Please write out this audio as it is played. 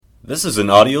This is an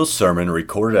audio sermon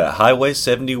recorded at Highway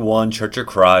 71 Church of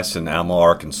Christ in Alma,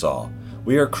 Arkansas.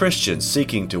 We are Christians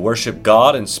seeking to worship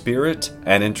God in spirit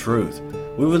and in truth.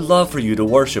 We would love for you to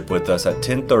worship with us at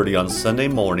 10:30 on Sunday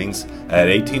mornings at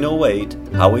 1808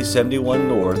 Highway 71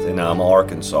 North in Alma,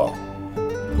 Arkansas.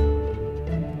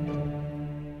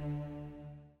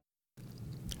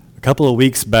 A couple of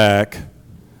weeks back,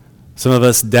 some of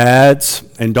us dads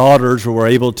and daughters were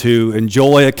able to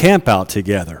enjoy a camp out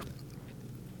together.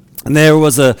 And there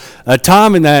was a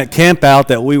time in that camp out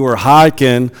that we were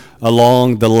hiking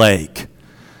along the lake.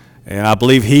 And I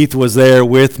believe Heath was there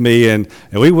with me, and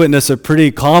we witnessed a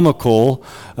pretty comical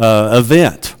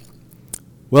event.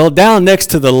 Well, down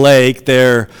next to the lake,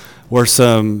 there were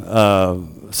some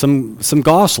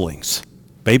goslings,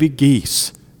 baby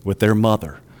geese, with their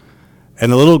mother.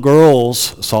 And the little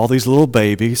girls saw these little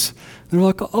babies. They're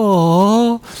like,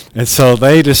 oh. And so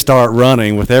they just start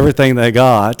running with everything they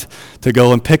got to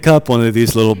go and pick up one of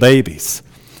these little babies.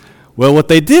 Well, what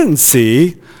they didn't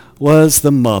see was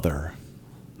the mother,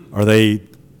 or they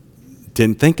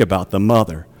didn't think about the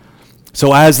mother.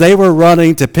 So as they were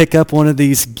running to pick up one of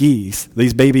these geese,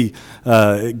 these baby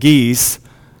geese,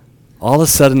 all of a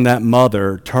sudden that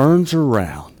mother turns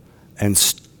around and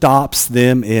stops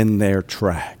them in their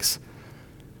tracks.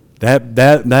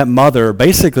 That mother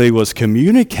basically was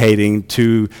communicating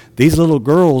to these little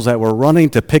girls that were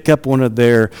running to pick up one of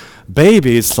their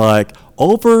babies, like,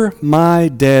 over my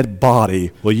dead body,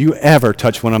 will you ever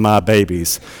touch one of my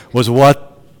babies, was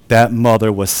what that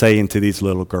mother was saying to these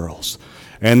little girls.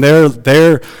 And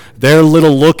their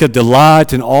little look of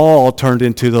delight and awe turned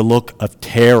into the look of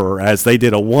terror as they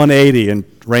did a 180 and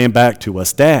ran back to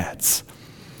us dads.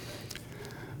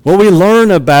 What we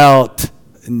learn about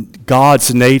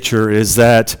God's nature is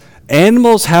that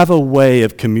animals have a way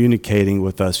of communicating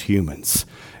with us humans,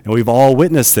 and we've all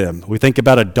witnessed them. We think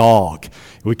about a dog.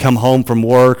 We come home from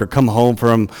work or come home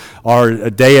from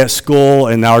our day at school,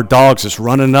 and our dog's just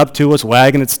running up to us,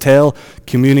 wagging its tail,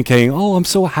 communicating, oh, I'm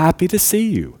so happy to see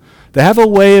you. They have a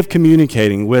way of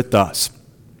communicating with us.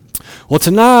 Well,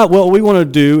 tonight what we want to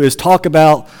do is talk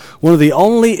about one of the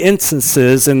only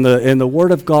instances in the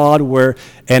Word of God where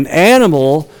an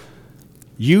animal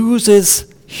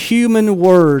uses human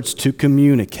words to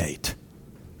communicate.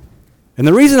 And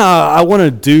the reason I want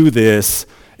to do this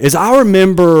is I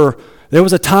remember there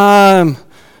was a time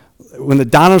when the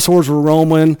dinosaurs were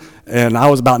roaming, and I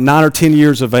was about 9 or 10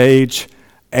 years of age,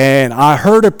 and I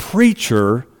heard a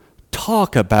preacher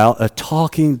talk about a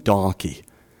talking donkey.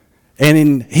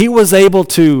 And he was able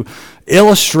to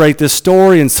illustrate this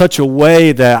story in such a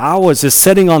way that I was just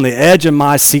sitting on the edge of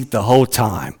my seat the whole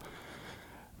time.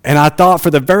 And I thought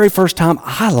for the very first time,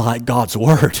 I like God's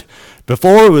Word.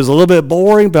 Before it was a little bit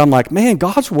boring, but I'm like, man,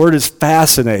 God's Word is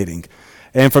fascinating.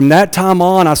 And from that time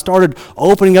on, I started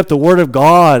opening up the Word of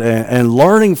God and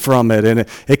learning from it. And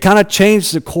it kind of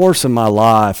changed the course of my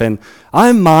life. And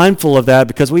I'm mindful of that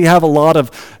because we have a lot of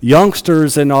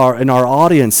youngsters in our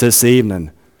audience this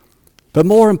evening. But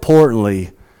more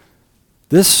importantly,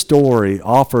 this story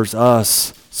offers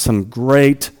us some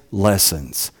great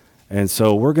lessons. And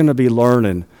so we're going to be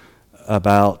learning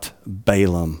about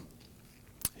Balaam.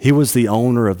 He was the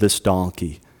owner of this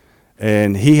donkey,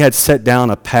 and he had set down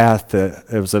a path that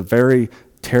it was a very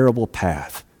terrible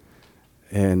path.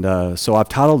 And so I've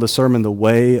titled the sermon, The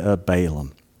Way of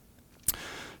Balaam.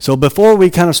 So before we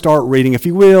kind of start reading, if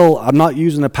you will, I'm not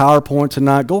using a PowerPoint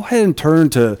tonight. Go ahead and turn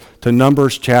to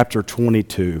Numbers chapter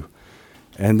 22.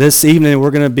 And this evening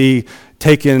we're going to be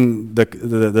taking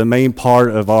the main part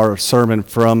of our sermon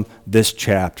from this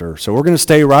chapter. So we're going to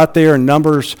stay right there in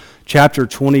Numbers chapter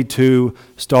 22,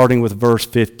 starting with verse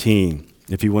 15,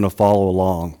 if you want to follow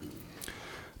along.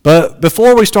 But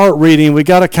before we start reading, we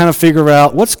got to kind of figure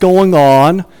out what's going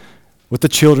on with the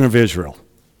children of Israel.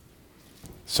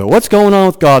 So what's going on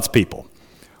with God's people?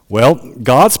 Well,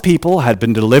 God's people had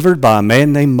been delivered by a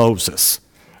man named Moses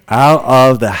out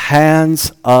of the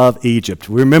hands of Egypt.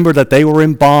 We remember that they were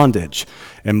in bondage,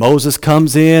 and Moses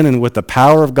comes in, and with the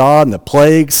power of God and the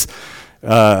plagues,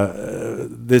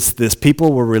 this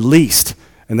people were released,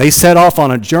 and they set off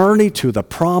on a journey to the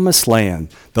promised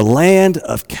land, the land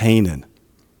of Canaan,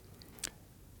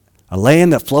 a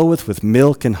land that floweth with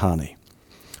milk and honey.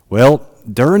 Well,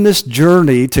 during this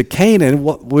journey to Canaan,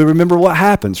 we remember what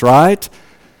happens, right?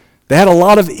 They had a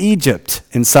lot of Egypt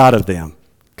inside of them,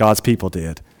 God's people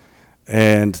did.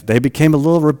 And they became a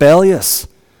little rebellious.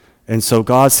 And so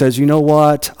God says, you know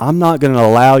what? I'm not going to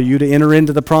allow you to enter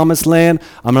into the promised land.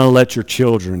 I'm going to let your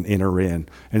children enter in.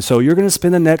 And so you're going to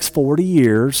spend the next 40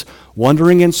 years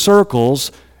wandering in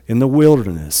circles in the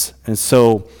wilderness. And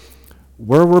so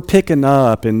where we're picking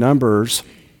up in Numbers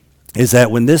is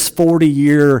that when this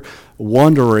 40-year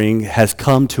wandering has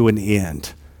come to an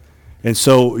end. And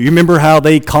so you remember how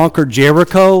they conquered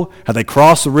Jericho, how they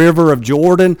crossed the river of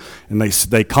Jordan, and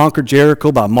they conquered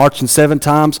Jericho by marching 7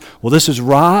 times? Well, this is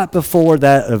right before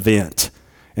that event.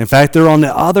 In fact, they're on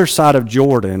the other side of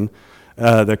Jordan.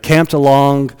 They're camped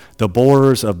along the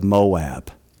borders of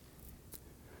Moab.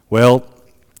 Well,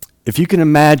 if you can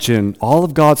imagine all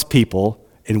of God's people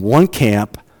in one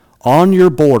camp on your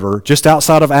border, just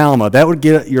outside of Alma, that would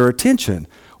get your attention.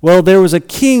 Well, there was a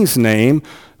king's name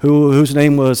whose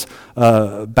name was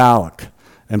Balak.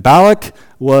 And Balak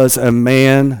was a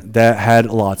man that had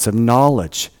lots of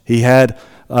knowledge. He had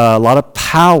a lot of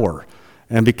power.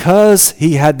 And because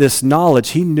he had this knowledge,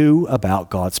 he knew about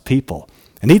God's people.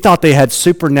 And he thought they had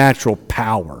supernatural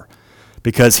power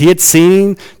because he had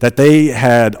seen that they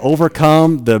had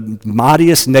overcome the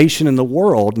mightiest nation in the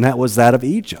world, and that was that of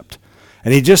Egypt.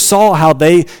 And he just saw how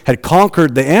they had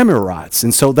conquered the Amorites.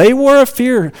 And so they were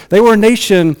a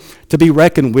nation to be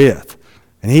reckoned with.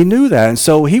 And he knew that. And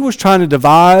so he was trying to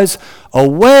devise a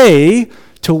way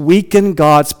to weaken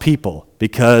God's people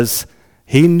because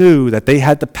he knew that they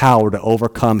had the power to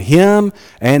overcome him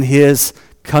and his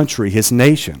country, his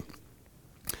nation.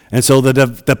 And so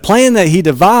the plan that he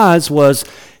devised was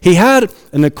he had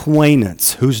an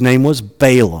acquaintance whose name was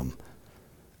Balaam.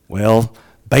 Well,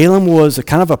 Balaam was a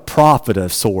kind of a prophet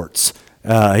of sorts.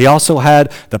 He also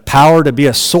had the power to be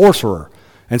a sorcerer.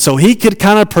 And so he could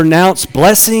kind of pronounce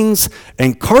blessings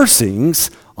and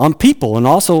cursings on people and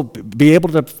also be able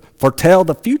to foretell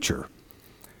the future.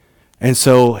 And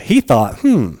so he thought,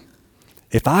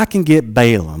 if I can get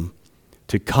Balaam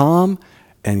to come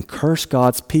and curse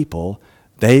God's people,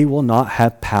 they will not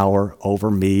have power over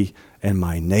me and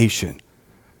my nation.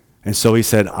 And so he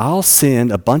said, I'll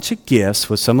send a bunch of gifts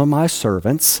with some of my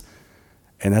servants.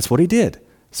 And that's what he did.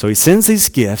 So he sends these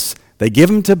gifts. They give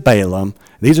them to Balaam.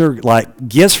 These are like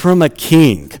gifts from a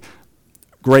king.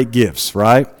 Great gifts,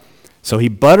 right? So he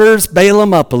butters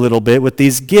Balaam up a little bit with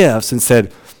these gifts and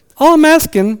said, all I'm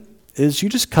asking is you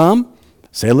just come,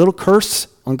 say a little curse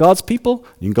on God's people,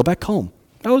 you can go back home.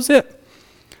 That was it.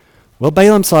 Well,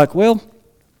 Balaam's like, well,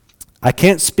 I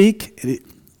can't speak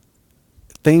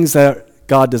things that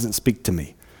God doesn't speak to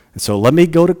me. And so let me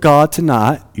go to God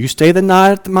tonight. You stay the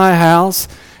night at my house.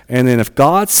 And then if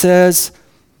God says,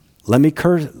 let me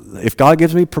curse, if God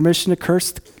gives me permission to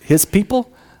curse his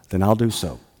people, then I'll do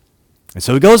so. And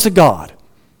so he goes to God.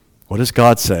 What does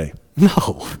God say?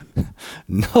 No,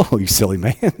 you silly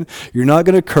man. You're not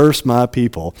going to curse my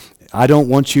people. I don't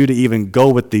want you to even go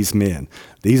with these men.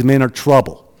 These men are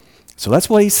trouble. So that's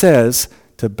what he says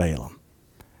to Balaam.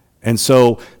 And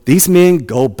so these men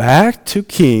go back to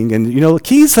king, and the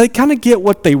kings, they kind of get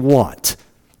what they want.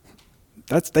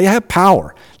 They have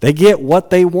power. They get what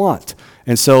they want.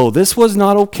 And so this was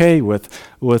not okay with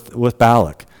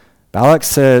Balak. Balak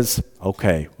says,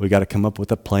 okay, we got to come up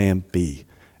with a plan B.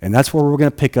 And that's where we're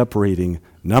going to pick up reading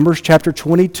Numbers chapter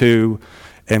 22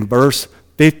 and verse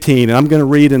 15. And I'm going to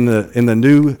read in the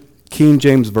New King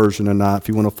James Version tonight if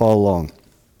you want to follow along.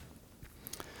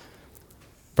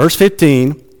 Verse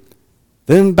 15,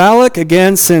 then Balak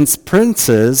again sends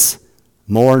princes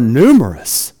more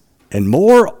numerous and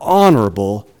more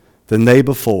honorable than they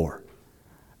before.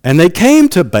 And they came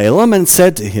to Balaam and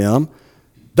said to him,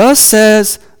 thus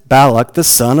says Balak the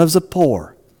son of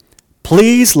Zippor,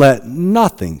 please let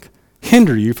nothing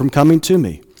hinder you from coming to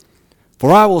me,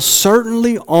 for I will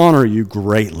certainly honor you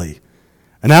greatly,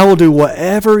 and I will do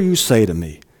whatever you say to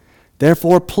me.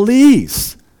 Therefore,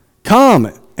 please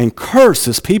come and curse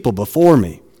this people before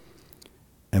me.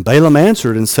 And Balaam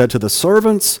answered and said to the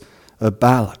servants of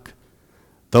Balak,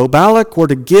 though Balak were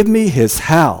to give me his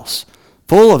house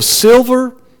full of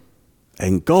silver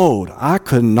and gold, I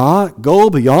could not go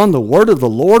beyond the word of the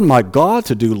Lord my God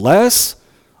to do less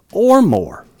or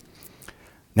more.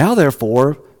 Now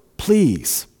therefore,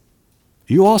 please,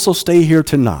 you also stay here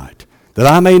tonight, that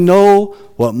I may know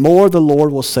what more the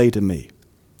Lord will say to me.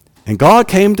 And God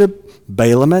came to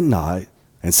Balaam at night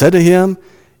and said to him,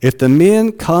 if the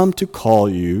men come to call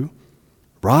you,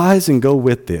 rise and go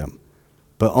with them.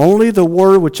 But only the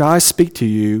word which I speak to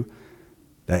you,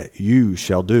 that you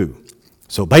shall do.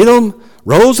 So Balaam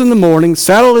rose in the morning,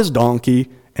 saddled his donkey,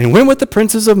 and went with the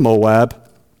princes of Moab.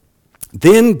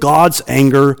 Then God's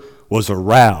anger was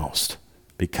aroused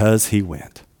because he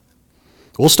went.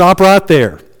 We'll stop right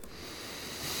there.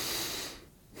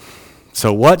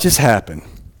 So what just happened?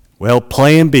 Well,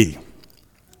 plan B.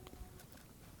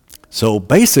 So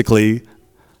basically,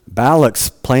 Balak's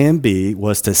plan B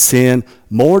was to send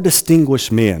more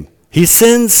distinguished men. He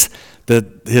sends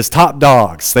his top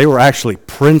dogs. They were actually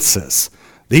princes.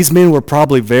 These men were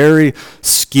probably very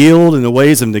skilled in the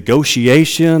ways of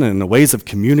negotiation and the ways of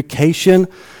communication.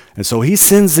 And so he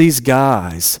sends these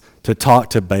guys to talk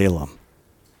to Balaam.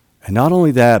 And not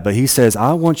only that, but he says,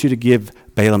 I want you to give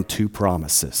Balaam 2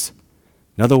 promises.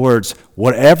 In other words,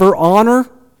 whatever honor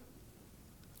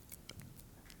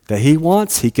that he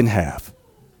wants, he can have.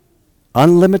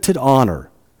 Unlimited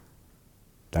honor,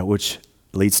 that which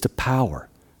leads to power.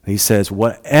 And he says,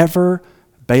 whatever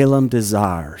Balaam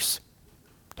desires,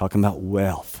 talking about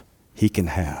wealth, he can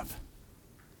have.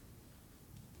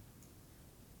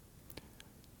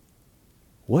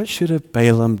 What should have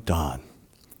Balaam done?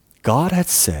 God had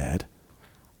said,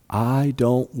 I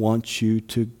don't want you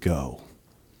to go.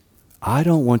 I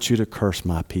don't want you to curse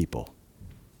my people.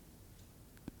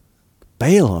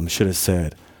 Balaam should have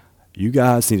said, you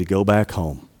guys need to go back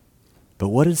home. But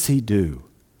what does he do?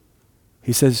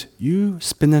 He says, you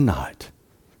spend the night,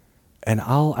 and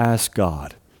I'll ask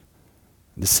God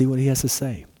to see what he has to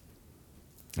say.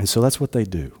 And so that's what they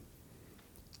do.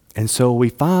 And so we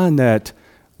find that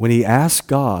when he asks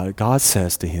God, God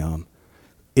says to him,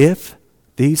 if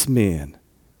these men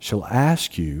shall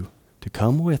ask you to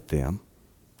come with them,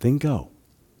 then go.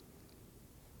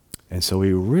 And so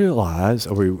we realize,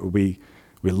 or we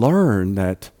learn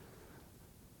that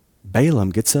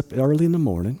Balaam gets up early in the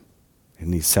morning,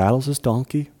 and he saddles his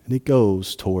donkey, and he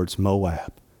goes towards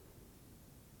Moab.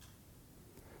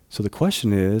 So the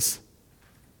question is,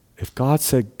 if God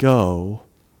said go,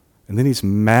 and then he's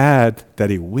mad that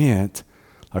he went,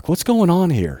 like what's going on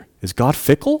here? Is God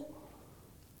fickle?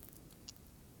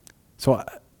 So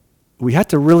we have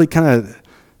to really kind of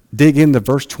dig into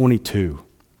verse 22.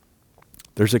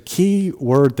 There's a key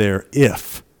word there,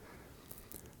 if.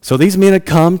 So these men had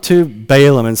come to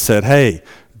Balaam and said, hey,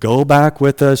 go back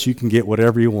with us. You can get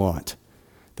whatever you want.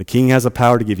 The king has the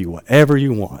power to give you whatever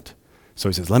you want. So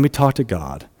he says, let me talk to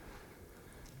God.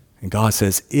 And God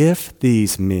says, if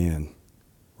these men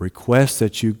request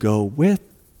that you go with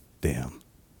them,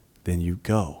 then you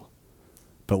go.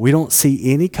 But we don't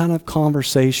see any kind of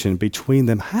conversation between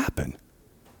them happen.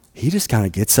 He just kind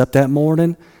of gets up that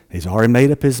morning. He's already made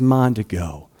up his mind to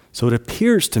go. So it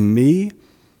appears to me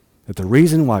that the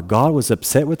reason why God was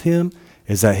upset with him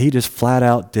is that he just flat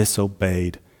out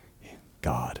disobeyed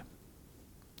God.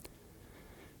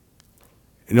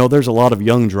 You know, there's a lot of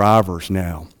young drivers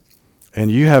now,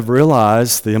 and you have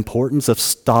realized the importance of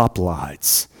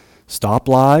stoplights.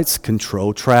 Stoplights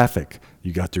control traffic.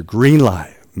 You got your green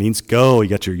light, means go. You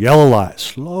got your yellow light,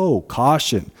 slow,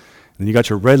 caution. And then you got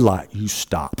your red light, you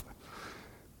stop.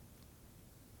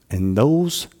 And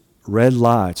those red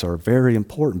lights are very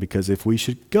important because if we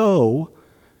should go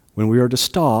when we are to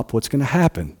stop, what's going to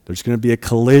happen? There's going to be a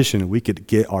collision. We could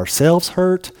get ourselves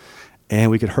hurt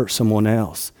and we could hurt someone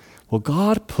else. Well,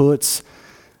 God puts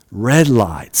red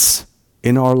lights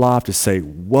in our life to say,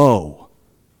 whoa,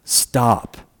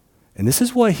 stop. And this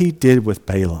is what he did with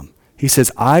Balaam. He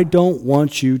says, I don't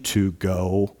want you to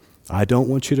go. I don't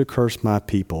want you to curse my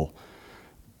people.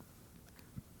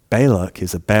 Balak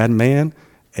is a bad man,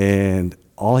 and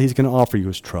all he's going to offer you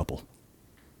is trouble.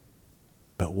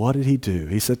 But what did he do?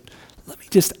 He said, let me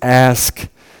just ask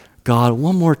God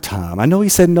one more time. I know he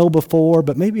said no before,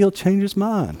 but maybe he'll change his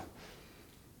mind.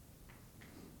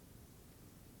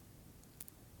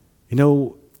 You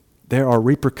know, there are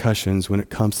repercussions when it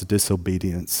comes to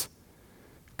disobedience.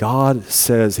 God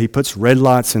says he puts red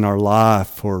lights in our life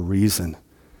for a reason.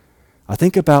 I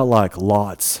think about like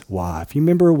Lot's wife. You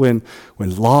remember when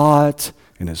Lot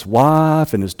and his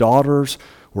wife and his daughters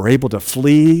were able to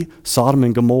flee Sodom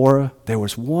and Gomorrah? There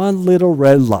was one little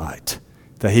red light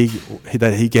that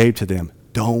he gave to them.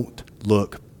 Don't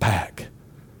look back.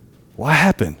 What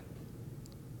happened?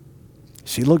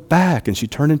 She looked back and she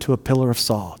turned into a pillar of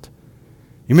salt.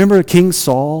 You remember King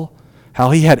Saul?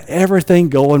 How he had everything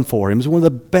going for him. He was one of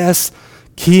the best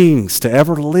kings to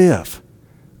ever live.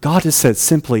 God has said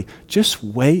simply, just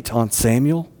wait on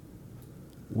Samuel.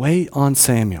 Wait on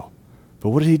Samuel. But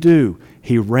what did he do?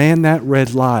 He ran that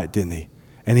red light, didn't he?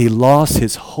 And he lost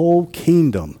his whole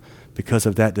kingdom because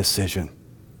of that decision.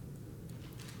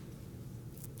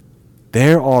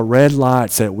 There are red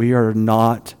lights that we are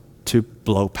not to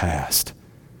blow past.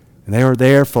 And they are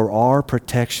there for our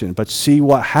protection. But see,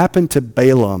 what happened to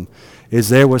Balaam is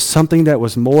there was something that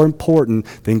was more important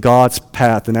than God's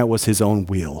path, and that was his own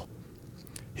will.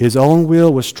 His own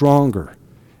will was stronger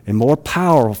and more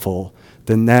powerful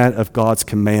than that of God's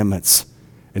commandments.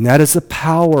 And that is the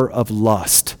power of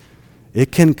lust.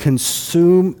 It can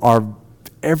consume our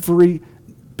every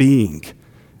being.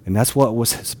 And that's what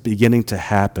was beginning to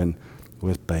happen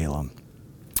with Balaam.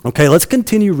 Okay, let's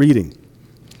continue reading.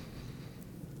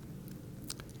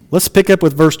 Let's pick up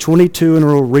with verse 22 and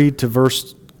we'll read to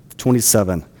verse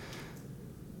 27.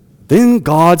 Then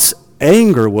God's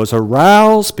anger was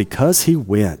aroused because he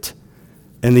went,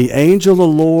 and the angel of the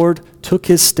Lord took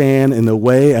his stand in the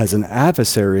way as an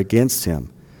adversary against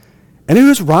him. And he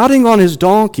was riding on his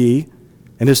donkey,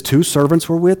 and his 2 servants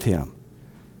were with him.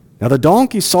 Now the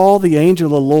donkey saw the angel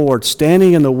of the Lord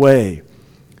standing in the way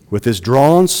with his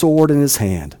drawn sword in his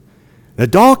hand. The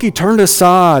donkey turned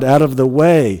aside out of the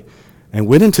way and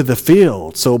went into the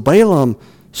field. So Balaam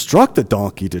struck the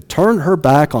donkey to turn her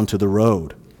back onto the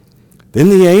road. Then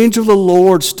the angel of the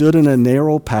Lord stood in a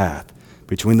narrow path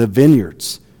between the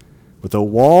vineyards, with a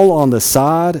wall on the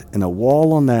side and a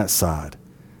wall on that side.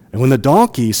 And when the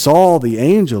donkey saw the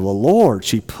angel of the Lord,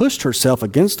 she pushed herself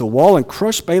against the wall and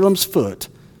crushed Balaam's foot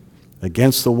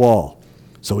against the wall.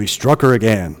 So he struck her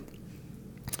again.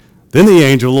 Then the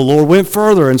angel of the Lord went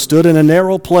further and stood in a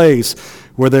narrow place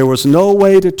where there was no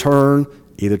way to turn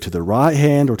either to the right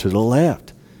hand or to the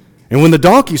left. And when the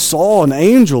donkey saw an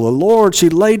angel of the Lord, she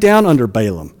lay down under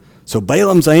Balaam. So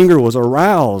Balaam's anger was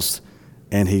aroused,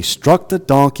 and he struck the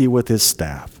donkey with his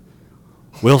staff.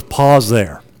 We'll pause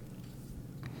there.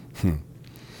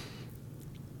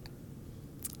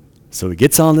 So he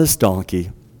gets on this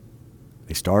donkey.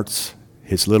 He starts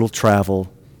his little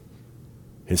travel,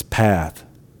 his path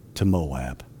to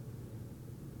Moab.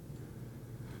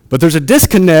 But there's a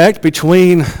disconnect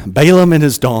between Balaam and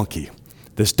his donkey.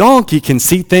 This donkey can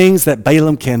see things that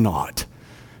Balaam cannot.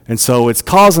 And so it's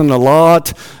causing a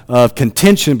lot of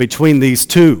contention between these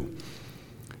two.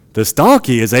 This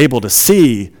donkey is able to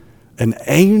see an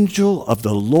angel of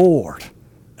the Lord.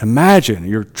 Imagine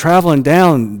you're traveling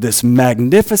down, this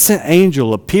magnificent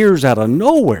angel appears out of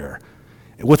nowhere.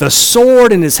 With a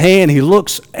sword in his hand, he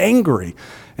looks angry.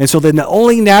 And so then the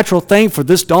only natural thing for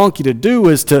this donkey to do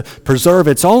is to preserve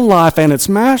its own life and its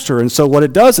master. And so what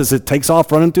it does is it takes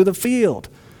off running through the field.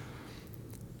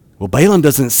 Well, Balaam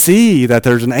doesn't see that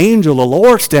there's an angel of the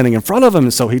Lord standing in front of him,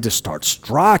 and so he just starts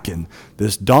striking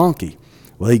this donkey.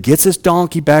 Well, he gets his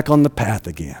donkey back on the path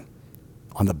again,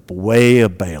 on the way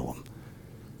of Balaam.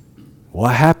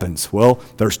 What happens? Well,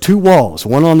 there's 2 walls,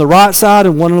 one on the right side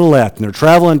and one on the left, and they're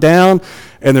traveling down,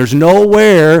 and there's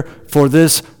nowhere for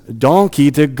this donkey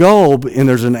to go, and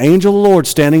there's an angel of the Lord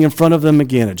standing in front of them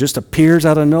again. It just appears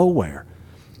out of nowhere.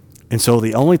 And so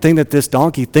the only thing that this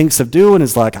donkey thinks of doing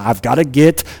is like, I've got to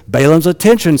get Balaam's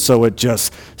attention, so it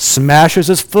just smashes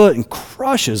his foot and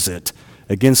crushes it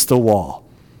against the wall.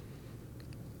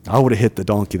 I would have hit the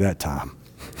donkey that time.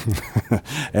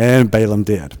 And Balaam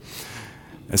did.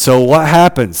 And so what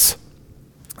happens?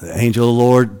 The angel of the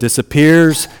Lord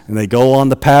disappears, and they go on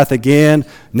the path again.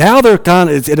 Now they're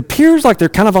it appears like they're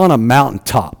kind of on a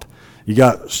mountaintop. You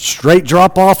got straight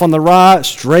drop off on the right,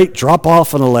 straight drop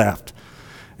off on the left.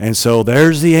 And so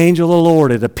there's the angel of the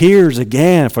Lord. It appears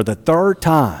again for the 3rd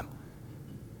time.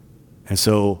 And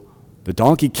so the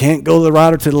donkey can't go to the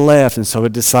right or to the left, and so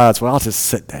it decides, well, I'll just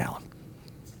sit down.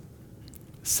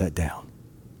 Sit down.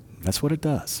 That's what it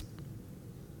does.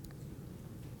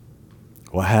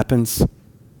 What happens?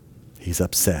 He's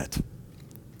upset,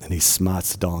 and he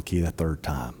smites the donkey the 3rd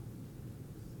time.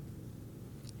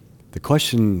 The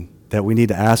question that we need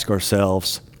to ask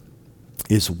ourselves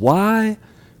is, why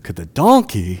could the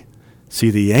donkey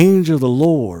see the angel of the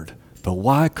Lord, but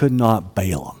why could not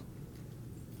Balaam?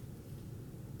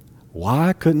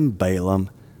 Why couldn't Balaam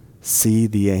see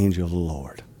the angel of the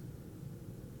Lord?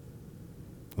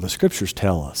 Well, the scriptures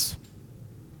tell us.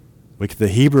 The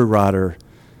Hebrew writer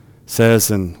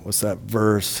says in, what's that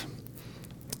verse?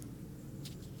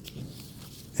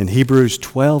 In Hebrews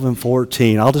 12 and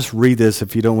 14, I'll just read this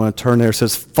if you don't want to turn there. It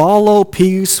says, follow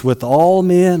peace with all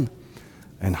men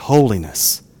and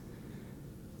holiness,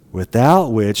 without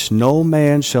which no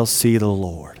man shall see the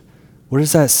Lord. What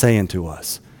is that saying to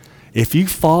us? If you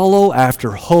follow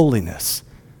after holiness,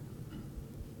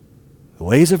 the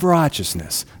ways of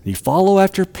righteousness, you follow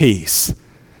after peace,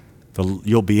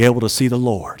 you'll be able to see the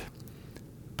Lord.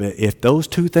 But if those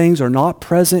 2 things are not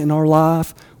present in our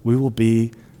life, we will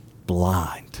be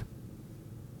blind.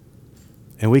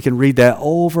 And we can read that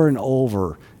over and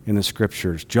over in the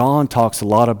scriptures. John talks a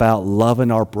lot about loving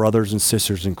our brothers and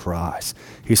sisters in Christ.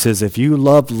 He says, if you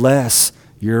love less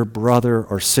your brother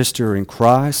or sister in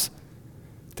Christ,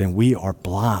 then we are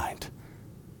blind.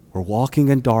 We're walking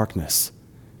in darkness.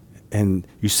 And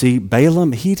you see,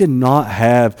 Balaam, he did not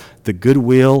have the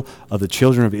goodwill of the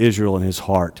children of Israel in his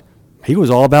heart. He was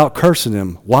all about cursing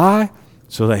them. Why?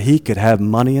 So that he could have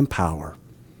money and power.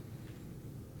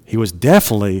 He was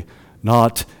definitely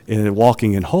not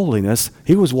walking in holiness.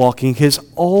 He was walking his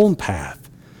own path.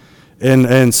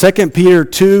 In 2 Peter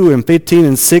 2 and 15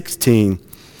 and 16,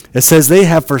 It says they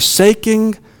have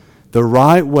forsaken the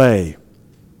right way,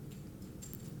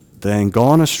 then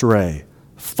gone astray,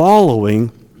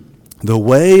 following the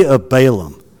way of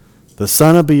Balaam, the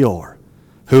son of Beor,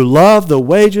 who loved the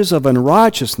wages of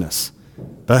unrighteousness,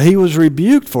 but he was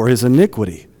rebuked for his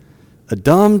iniquity. A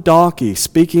dumb donkey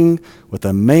speaking with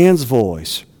a man's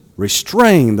voice,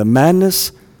 restrain the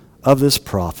madness of this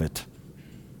prophet.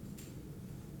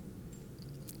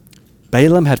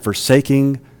 Balaam had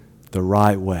forsaken the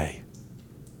right way,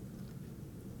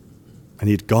 and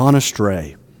he'd gone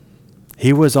astray.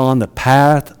 He was on the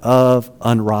path of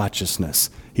unrighteousness.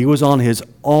 He was on his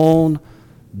own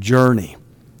journey,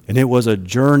 and it was a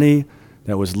journey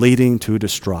that was leading to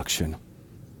destruction,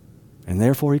 and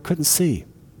therefore he couldn't see.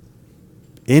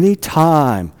 Any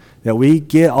time that we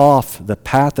get off the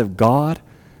path of God,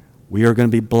 we are going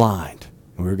to be blind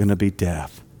and we're going to be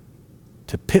deaf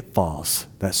to pitfalls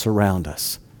that surround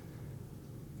us.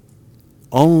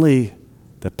 Only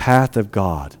the path of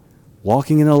God,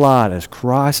 walking in the light as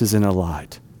Christ is in the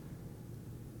light.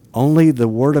 Only the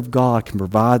Word of God can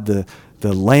provide the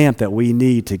lamp that we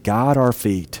need to guide our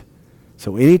feet.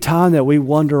 So any time that we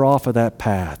wander off of that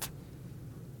path,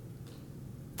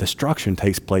 destruction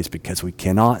takes place because we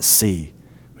cannot see,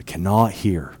 we cannot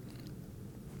hear.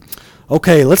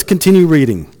 Okay, let's continue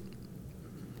reading.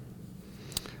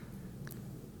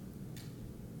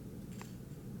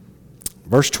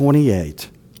 Verse 28.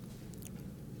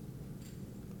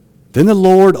 Then the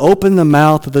Lord opened the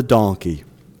mouth of the donkey,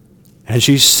 and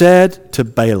she said to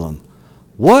Balaam,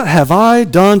 "What have I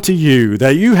done to you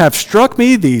that you have struck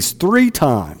me these 3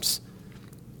 times?"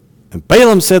 And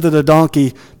Balaam said to the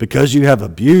donkey, "Because you have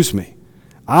abused me.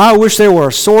 I wish there were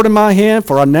a sword in my hand,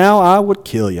 for now I would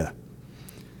kill you."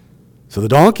 So the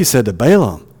donkey said to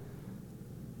Balaam,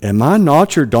 "Am I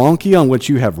not your donkey on which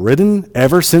you have ridden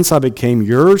ever since I became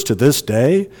yours to this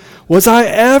day? Was I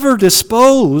ever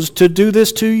disposed to do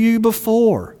this to you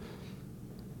before?"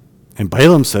 And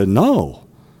Balaam said, "No."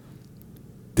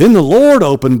 Then the Lord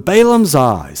opened Balaam's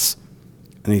eyes,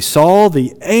 and he saw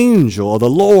the angel of the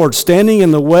Lord standing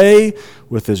in the way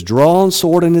with his drawn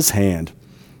sword in his hand.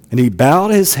 And he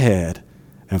bowed his head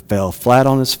and fell flat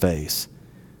on his face.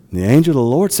 And the angel of the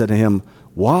Lord said to him,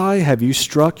 "Why have you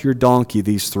struck your donkey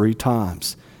these 3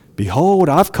 times? Behold,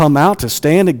 I've come out to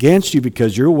stand against you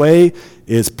because your way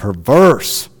is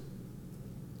perverse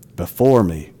before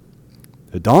me.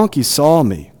 The donkey saw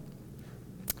me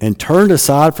and turned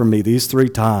aside from me these 3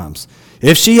 times.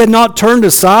 If she had not turned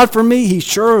aside from me,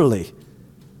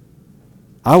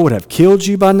 I would have killed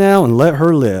you by now and let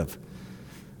her live."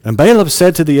 And Balaam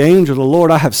said to the angel of the Lord,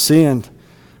 "I have sinned,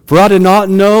 for I did not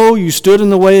know you stood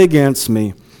in the way against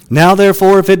me. Now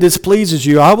therefore, if it displeases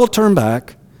you, I will turn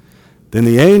back." Then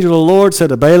the angel of the Lord said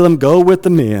to Balaam, "Go with the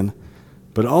men,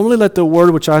 but only let the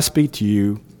word which I speak to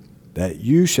you, that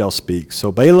you shall speak."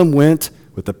 So Balaam went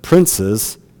with the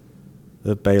princes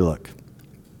of Balak.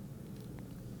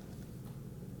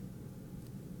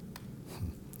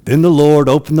 Then the Lord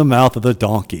opened the mouth of the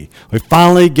donkey. We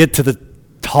finally get to the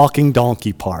talking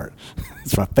donkey part.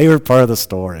 It's my favorite part of the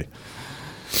story.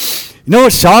 You know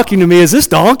what's shocking to me is this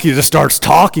donkey just starts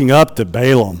talking up to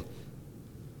Balaam.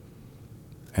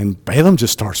 And Balaam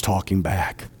just starts talking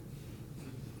back.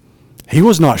 He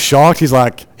was not shocked. He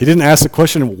didn't ask the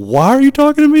question, "Why are you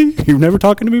talking to me? You've never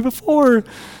talked to me before."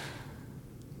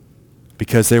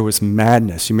 Because there was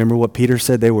madness. You remember what Peter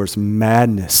said? There was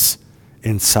madness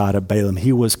inside of Balaam.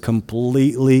 He was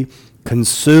completely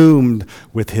consumed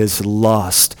with his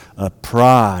lust of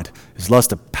pride, his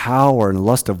lust of power and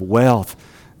lust of wealth,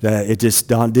 that it just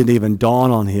didn't even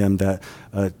dawn on him that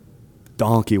a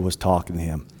donkey was talking to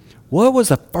him. What was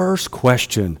the first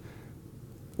question?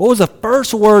 What was the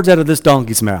first words out of this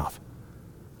donkey's mouth?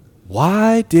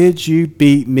 "Why did you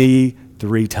beat me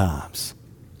 3 times?"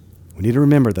 We need to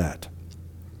remember that.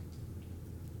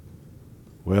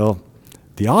 Well,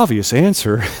 the obvious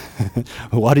answer,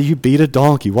 why do you beat a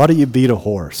donkey? Why do you beat a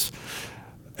horse?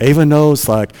 Ava knows,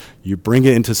 you bring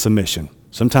it into submission.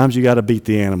 Sometimes you got to beat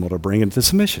the animal to bring it into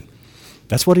submission.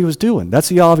 That's what he was doing. That's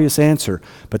the obvious answer.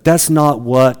 But that's not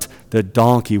what the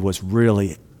donkey was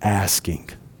really asking,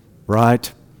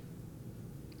 right?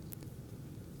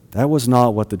 That was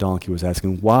not what the donkey was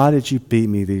asking. "Why did you beat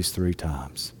me these 3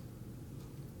 times?"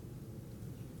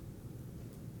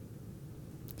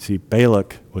 See, Balaam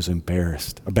was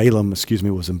embarrassed.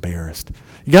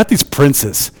 You got these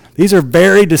princes. These are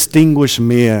very distinguished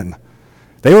men.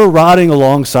 They were riding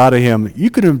alongside of him. You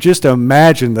could have just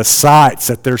imagined the sights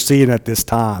that they're seeing at this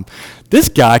time. This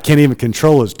guy can't even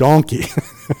control his donkey.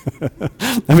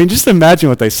 Just imagine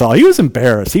what they saw. He was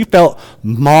embarrassed. He felt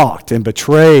mocked and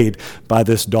betrayed by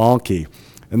this donkey.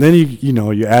 And then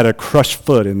you add a crushed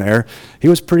foot in there. He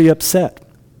was pretty upset.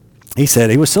 He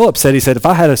was so upset, he said, if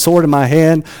I had a sword in my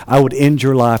hand, I would end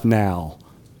your life now.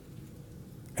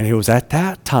 And it was at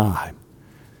that time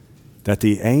that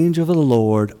the angel of the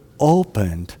Lord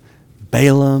opened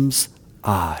Balaam's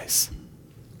eyes.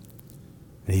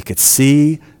 And he could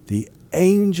see the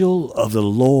angel of the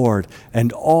Lord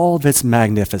and all of its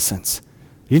magnificence.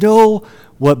 You know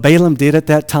what Balaam did at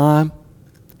that time?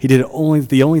 He did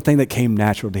the only thing that came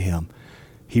natural to him.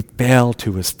 He fell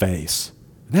to his face.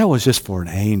 And that was just for an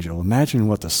angel. Imagine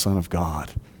what the Son of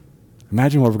God.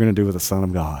 Imagine what we're going to do with the Son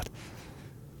of God.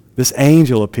 This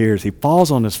angel appears. He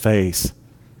falls on his face.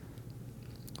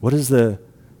 What is the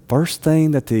first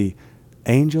thing that the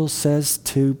angel says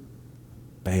to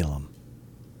Balaam?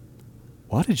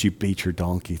 Why did you beat your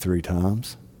donkey 3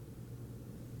 times?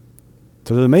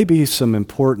 So there may be some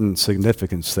important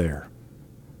significance there.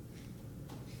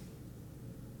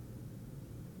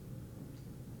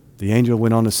 The angel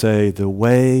went on to say, the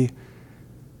way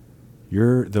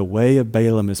of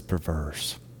Balaam is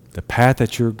perverse. The path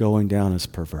that you're going down is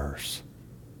perverse.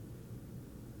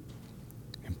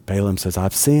 And Balaam says,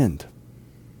 I've sinned.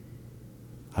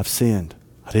 I've sinned.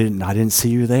 I didn't see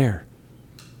you there.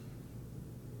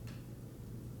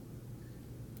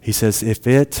 He says, if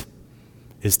it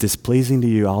is displeasing to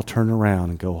you, I'll turn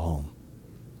around and go home.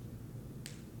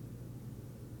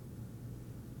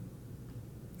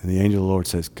 And the angel of the Lord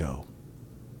says, go.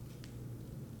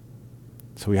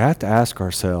 So we have to ask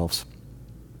ourselves,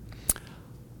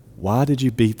 why did you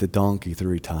beat the donkey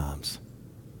 3 times?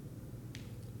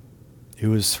 It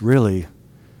was really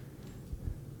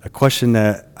a question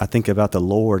that I think about the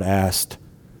Lord asked.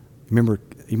 You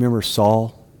remember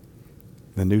Saul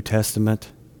in the New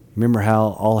Testament? Remember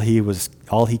how all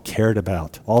he cared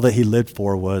about, all that he lived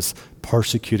for was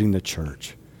persecuting the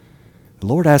church. The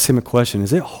Lord asked him a question,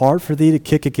 is it hard for thee to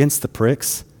kick against the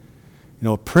pricks?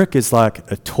 A prick is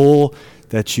like a tool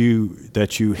that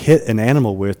you hit an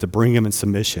animal with to bring him in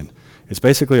submission. It's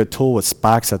basically a tool with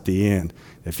spikes at the end.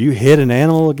 If you hit an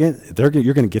animal again, you're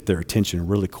going to get their attention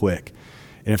really quick.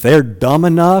 And if they're dumb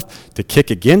enough to kick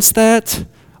against that,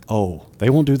 they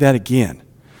won't do that again.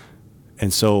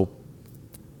 And so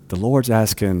the Lord's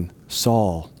asking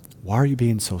Saul, why are you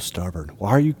being so stubborn?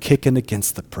 Why are you kicking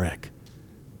against the prick?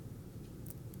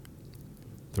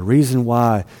 The reason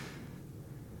why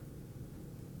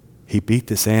he beat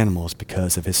this animal is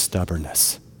because of his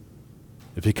stubbornness.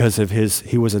 It's because of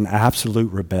he was an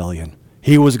absolute rebellion.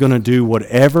 He was going to do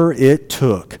whatever it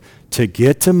took to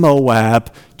get to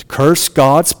Moab, to curse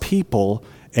God's people,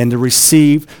 and to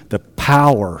receive the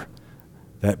power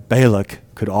that Balak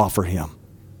could offer him.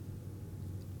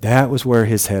 That was where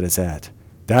his head is at.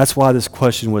 That's why this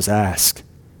question was asked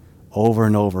over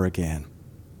and over again.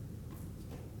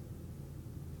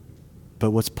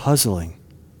 But what's puzzling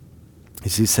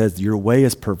is he says, your way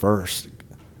is perverse.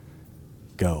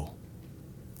 Go.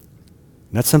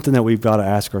 And that's something that we've got to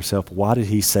ask ourselves. Why did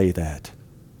he say that?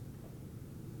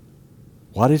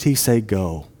 Why did he say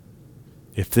go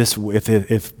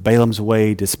if Balaam's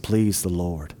way displeased the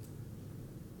Lord?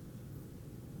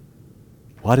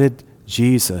 Why did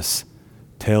Jesus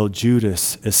tell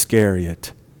Judas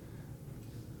Iscariot,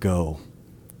 go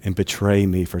and betray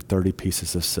me for 30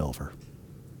 pieces of silver?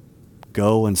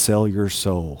 Go and sell your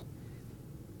soul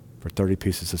for 30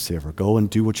 pieces of silver. Go and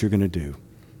do what you're going to do.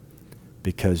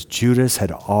 Because Judas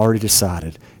had already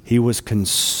decided. He was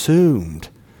consumed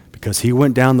because he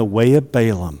went down the way of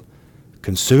Balaam,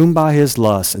 consumed by his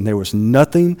lust, and there was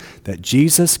nothing that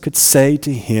Jesus could say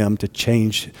to him to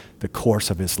change the course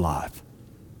of his life.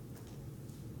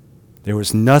 There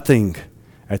was nothing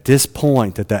at this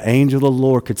point that the angel of the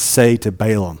Lord could say to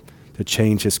Balaam to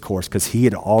change his course because he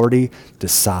had already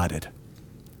decided.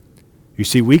 You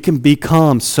see, we can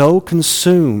become so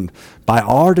consumed by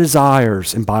our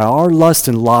desires and by our lust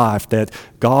in life that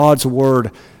God's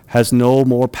word has no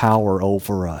more power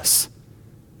over us.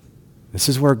 This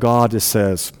is where God just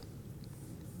says,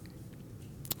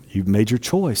 you've made your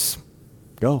choice.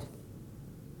 Go.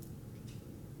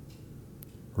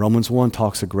 Romans 1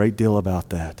 talks a great deal about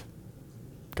that.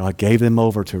 God gave them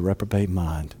over to a reprobate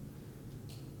mind.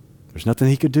 There's nothing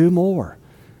he could do more.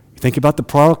 You think about the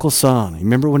prodigal son. You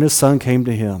remember when his son came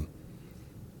to him?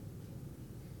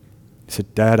 He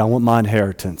said, Dad, I want my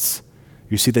inheritance.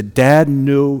 You see, the dad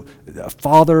knew, a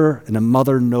father and a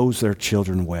mother knows their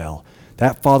children well.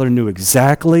 That father knew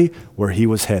exactly where he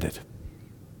was headed.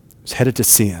 He was headed to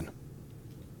sin.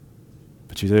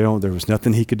 But there was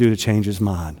nothing he could do to change his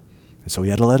mind. And so he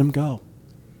had to let him go.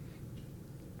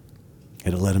 He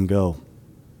had to let him go.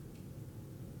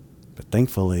 But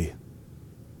thankfully,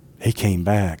 he came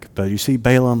back. But you see,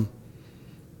 Balaam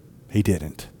He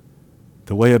didn't.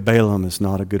 The way of Balaam is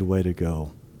not a good way to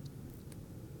go.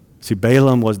 See,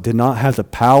 Balaam did not have the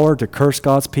power to curse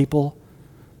God's people,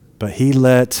 but he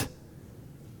let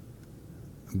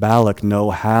Balak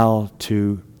know how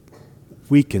to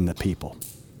weaken the people.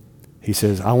 He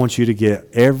says, I want you to get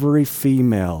every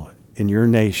female in your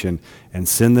nation and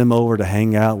send them over to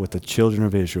hang out with the children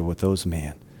of Israel, with those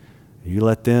men. You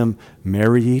let them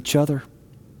marry each other,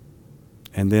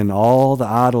 and then all the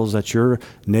idols that your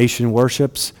nation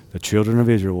worships, the children of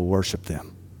Israel will worship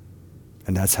them.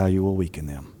 And that's how you will weaken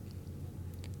them.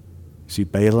 See,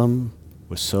 Balaam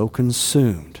was so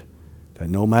consumed that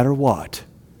no matter what,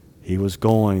 he was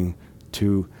going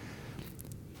to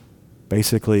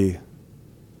basically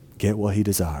get what he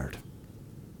desired.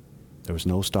 There was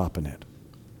no stopping it.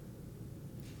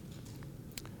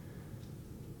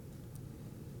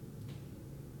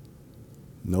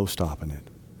 No stopping it.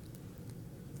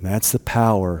 And that's the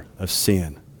power of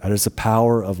sin. That is the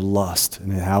power of lust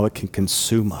and how it can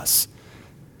consume us.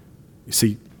 You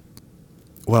see,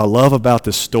 what I love about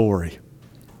this story,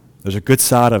 there's a good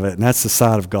side of it, and that's the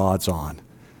side of God's on.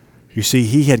 You see,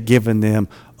 he had given them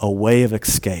a way of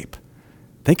escape.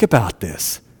 Think about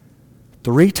this.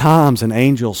 3 times an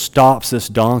angel stops this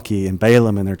donkey and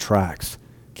Balaam in their tracks,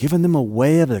 giving them a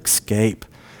way of escape.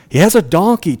 He has a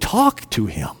donkey talk to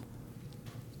him.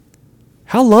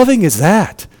 How loving is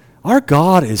that? Our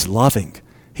God is loving.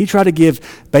 He tried to give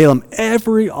Balaam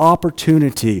every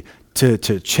opportunity to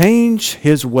change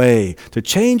his way, to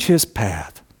change his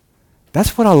path.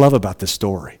 That's what I love about this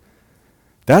story.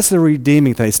 That's the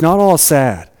redeeming thing. It's not all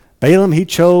sad. Balaam, he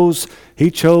chose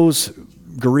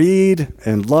greed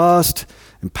and lust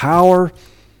and power,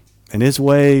 and his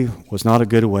way was not a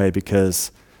good way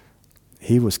because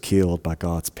he was killed by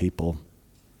God's people.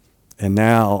 And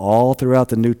now, all throughout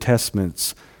the New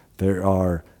Testaments, there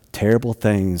are terrible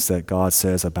things that God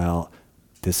says about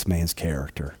this man's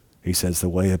character. He says the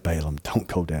way of Balaam, don't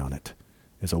go down it.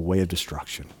 It's a way of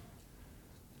destruction.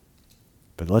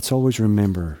 But let's always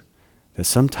remember that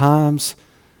sometimes,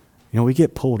 we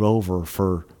get pulled over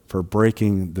for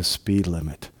breaking the speed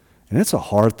limit. And it's a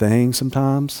hard thing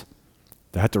sometimes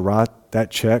to have to write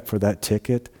that check for that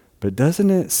ticket. But doesn't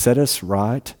it set us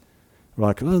right? We're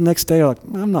like, the next day,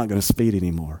 I'm not going to speed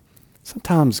anymore.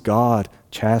 Sometimes God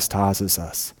chastises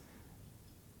us.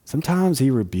 Sometimes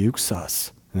he rebukes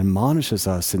us and admonishes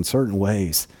us in certain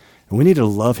ways. And we need to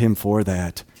love him for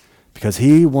that because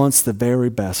he wants the very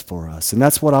best for us. And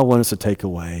that's what I want us to take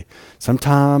away.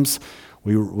 Sometimes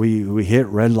we hit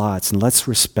red lights, and let's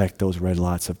respect those red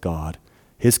lights of God.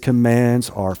 His commands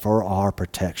are for our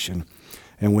protection.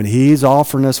 And when he's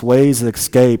offering us ways of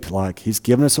escape, like he's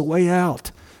giving us a way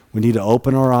out, we need to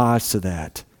open our eyes to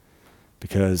that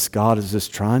because God is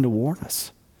just trying to warn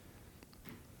us.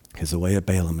 Because the way of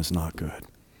Balaam is not good.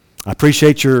 I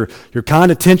appreciate your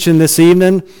kind attention this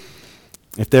evening.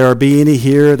 If there be any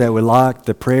here that would like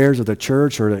the prayers of the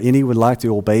church or any would like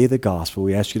to obey the gospel,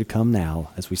 we ask you to come now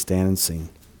as we stand and sing.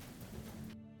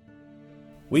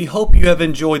 We hope you have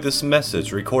enjoyed this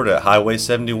message recorded at Highway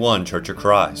 71 Church of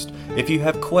Christ. If you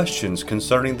have questions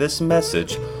concerning this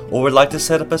message or would like to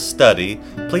set up a study,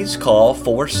 please call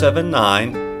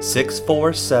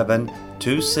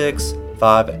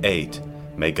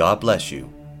 479-647-2658. May God bless you.